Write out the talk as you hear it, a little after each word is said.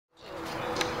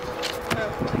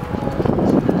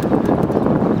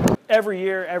Every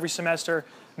year, every semester,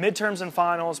 midterms and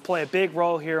finals play a big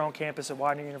role here on campus at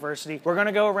Widener University. We're going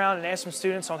to go around and ask some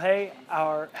students on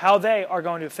how they are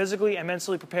going to physically and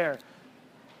mentally prepare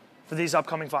for these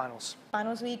upcoming finals.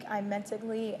 Finals week, I'm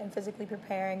mentally and physically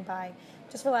preparing by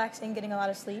just relaxing, getting a lot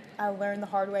of sleep. I learned the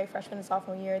hard way freshman and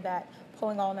sophomore year that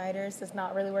pulling all-nighters does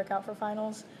not really work out for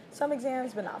finals. Some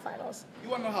exams, but not finals. You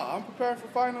want to know how I'm preparing for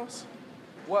finals?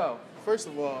 Well, first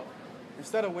of all,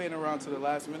 instead of waiting around to the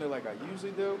last minute like I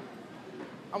usually do,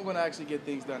 I'm going to actually get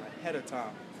things done ahead of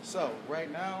time. So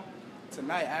right now,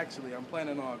 tonight actually, I'm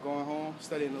planning on going home,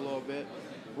 studying a little bit,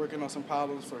 working on some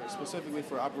problems specifically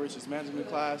for operations management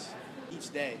class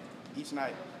each day, each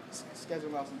night.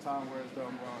 Schedule out some time where I'm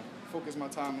going to focus my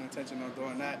time and attention on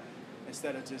doing that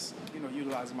instead of just,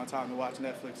 utilizing my time to watch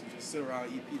Netflix and just sit around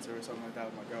and eat pizza or something like that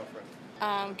with my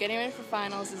girlfriend. Getting ready for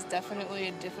finals is definitely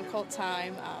a difficult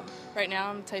time. Right now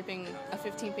I'm typing a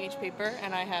 15-page paper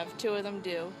and I have 2 of them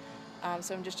due.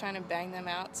 So I'm just trying to bang them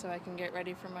out so I can get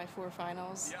ready for my 4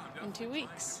 finals in 2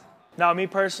 weeks. Now, me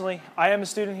personally, I am a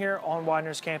student here on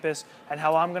Widener's campus, and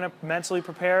how I'm going to mentally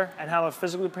prepare and how to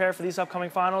physically prepare for these upcoming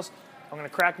finals, I'm going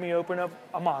to crack me open up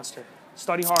a monster.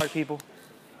 Study hard, people.